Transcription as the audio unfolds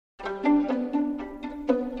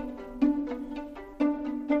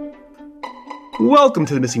Welcome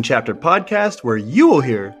to the Missing Chapter podcast, where you will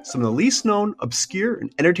hear some of the least known, obscure,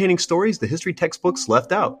 and entertaining stories the history textbooks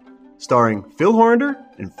left out, starring Phil Horander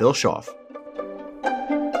and Phil Schaff.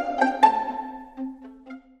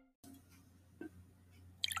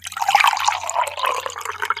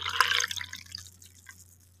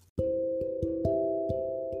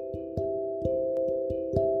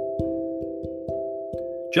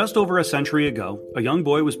 Just over a century ago, a young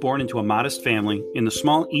boy was born into a modest family in the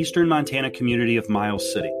small eastern Montana community of Miles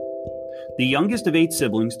City. The youngest of 8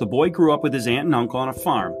 siblings, the boy grew up with his aunt and uncle on a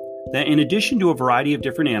farm that, in addition to a variety of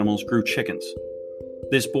different animals, grew chickens.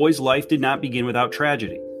 This boy's life did not begin without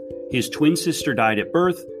tragedy. His twin sister died at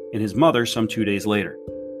birth, and his mother some 2 days later.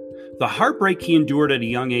 The heartbreak he endured at a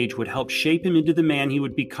young age would help shape him into the man he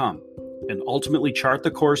would become, and ultimately chart the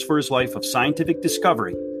course for his life of scientific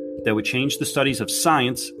discovery that would change the studies of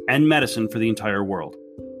science and medicine for the entire world.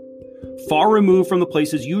 Far removed from the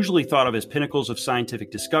places usually thought of as pinnacles of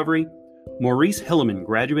scientific discovery, Maurice Hilleman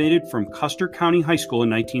graduated from Custer County High School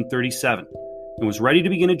in 1937 and was ready to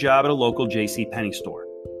begin a job at a local J.C. Penney store.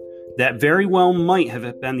 That very well might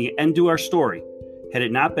have been the end to our story had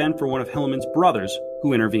it not been for one of Hilleman's brothers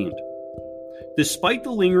who intervened. Despite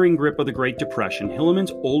the lingering grip of the Great Depression,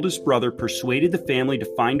 Hilleman's oldest brother persuaded the family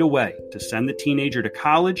to find a way to send the teenager to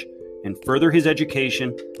college and further his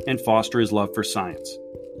education and foster his love for science.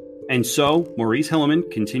 And so, Maurice Hilleman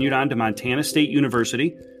continued on to Montana State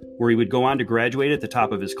University, where he would go on to graduate at the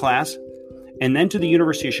top of his class, and then to the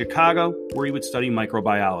University of Chicago, where he would study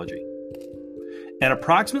microbiology. At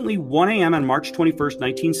approximately 1 a.m. on March 21,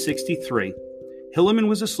 1963, Hilleman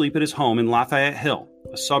was asleep at his home in Lafayette Hill,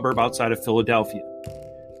 a suburb outside of Philadelphia,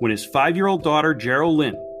 when his 5-year-old daughter,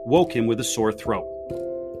 Geraldine, woke him with a sore throat.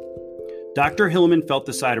 Dr. Hilleman felt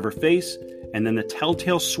the side of her face and then the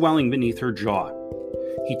telltale swelling beneath her jaw.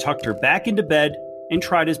 He tucked her back into bed and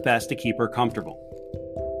tried his best to keep her comfortable.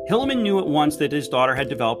 Hilleman knew at once that his daughter had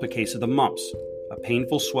developed a case of the mumps, a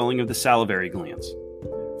painful swelling of the salivary glands.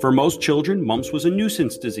 For most children, mumps was a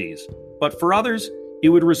nuisance disease, but for others, it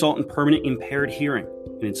would result in permanent impaired hearing,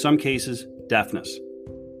 and in some cases, deafness.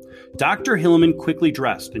 Dr. Hilleman quickly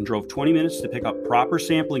dressed and drove 20 minutes to pick up proper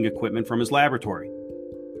sampling equipment from his laboratory.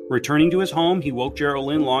 Returning to his home, he woke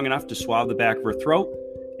Geraldine long enough to swab the back of her throat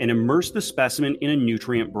and immerse the specimen in a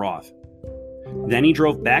nutrient broth. Then he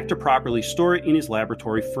drove back to properly store it in his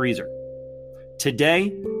laboratory freezer. Today,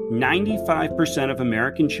 95% of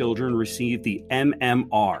American children receive the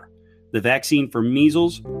MMR, the vaccine for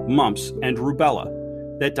measles, mumps, and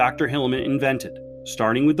rubella that Dr. Hilleman invented,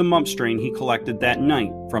 starting with the mump strain he collected that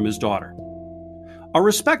night from his daughter. A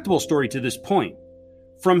respectable story to this point.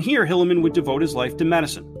 From here, Hilleman would devote his life to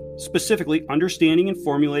medicine, specifically understanding and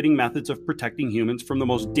formulating methods of protecting humans from the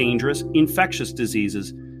most dangerous infectious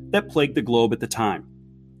diseases that plagued the globe at the time.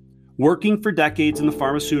 Working for decades in the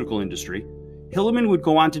pharmaceutical industry, Hilleman would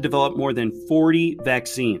go on to develop more than 40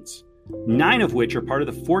 vaccines, 9 of which are part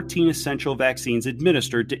of the 14 essential vaccines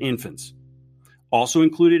administered to infants. Also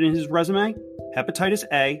included in his resume, hepatitis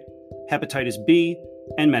A, hepatitis B,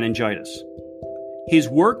 and meningitis. His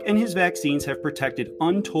work and his vaccines have protected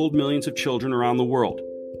untold millions of children around the world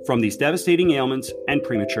from these devastating ailments and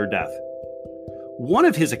premature death. One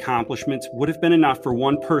of his accomplishments would have been enough for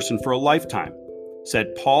one person for a lifetime,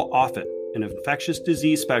 said Paul Offit, an infectious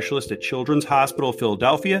disease specialist at Children's Hospital of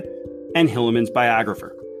Philadelphia and Hilleman's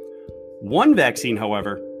biographer. One vaccine,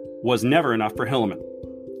 however, was never enough for Hilleman.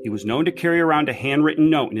 He was known to carry around a handwritten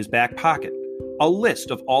note in his back pocket, a list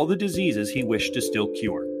of all the diseases he wished to still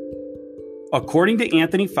cure. According to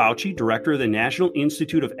Anthony Fauci, director of the National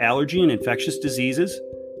Institute of Allergy and Infectious Diseases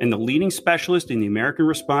and the leading specialist in the American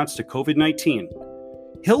response to COVID-19,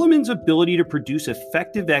 Hilleman's ability to produce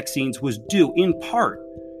effective vaccines was due in part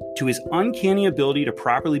to his uncanny ability to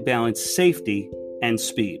properly balance safety and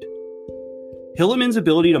speed. Hilleman's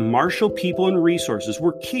ability to marshal people and resources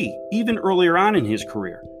were key even earlier on in his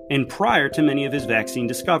career and prior to many of his vaccine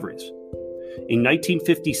discoveries. In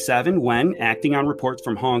 1957, when, acting on reports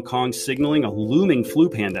from Hong Kong signaling a looming flu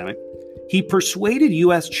pandemic, he persuaded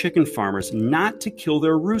U.S. chicken farmers not to kill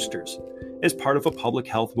their roosters as part of a public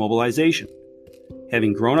health mobilization.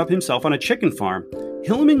 Having grown up himself on a chicken farm,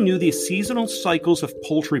 Hilleman knew the seasonal cycles of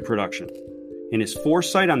poultry production, and his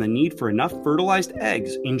foresight on the need for enough fertilized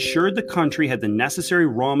eggs ensured the country had the necessary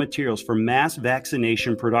raw materials for mass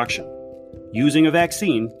vaccination production, using a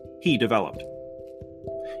vaccine he developed.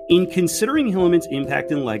 In considering Hilleman's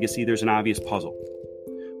impact and legacy, there's an obvious puzzle.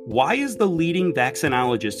 Why is the leading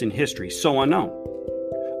vaccinologist in history so unknown?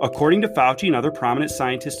 According to Fauci and other prominent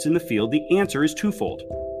scientists in the field, the answer is twofold.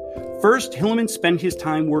 First, Hilleman spent his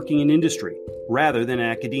time working in industry rather than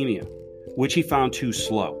academia, which he found too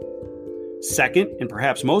slow. Second, and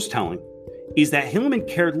perhaps most telling, is that Hilleman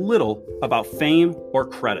cared little about fame or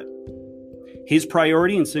credit. His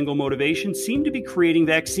priority and single motivation seemed to be creating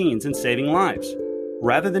vaccines and saving lives,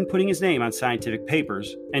 rather than putting his name on scientific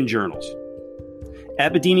papers and journals.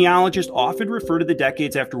 Epidemiologists often refer to the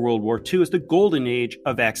decades after World War II as the golden age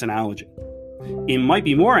of vaccinology. It might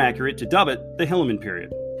be more accurate to dub it the Hilleman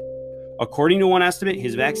period. According to one estimate,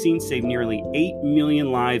 his vaccines saved nearly 8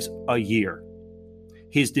 million lives a year.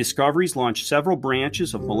 His discoveries launched several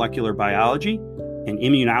branches of molecular biology and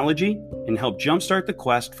immunology and helped jumpstart the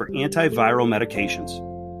quest for antiviral medications.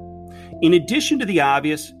 In addition to the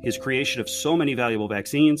obvious, his creation of so many valuable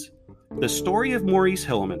vaccines, the story of Maurice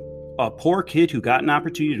Hilleman, a poor kid who got an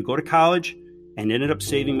opportunity to go to college and ended up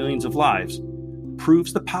saving millions of lives,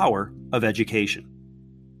 proves the power of education.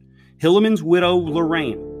 Hilleman's widow,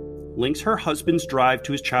 Lorraine, links her husband's drive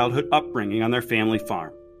to his childhood upbringing on their family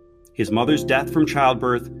farm, his mother's death from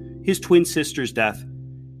childbirth, his twin sister's death,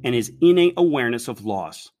 and his innate awareness of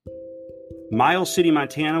loss. Miles City,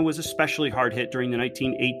 Montana was especially hard hit during the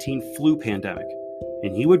 1918 flu pandemic,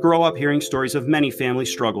 and he would grow up hearing stories of many family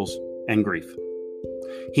struggles and grief.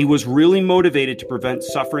 He was really motivated to prevent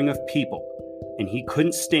suffering of people, and he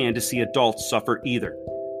couldn't stand to see adults suffer either,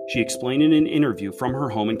 she explained in an interview from her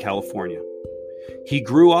home in California. He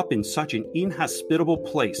grew up in such an inhospitable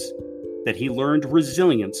place that he learned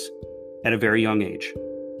resilience at a very young age.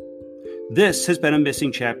 This has been a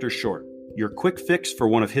Missing Chapter Short, your quick fix for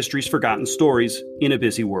one of history's forgotten stories in a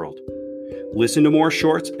busy world. Listen to more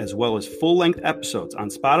shorts as well as full-length episodes on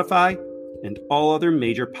Spotify and all other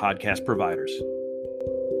major podcast providers.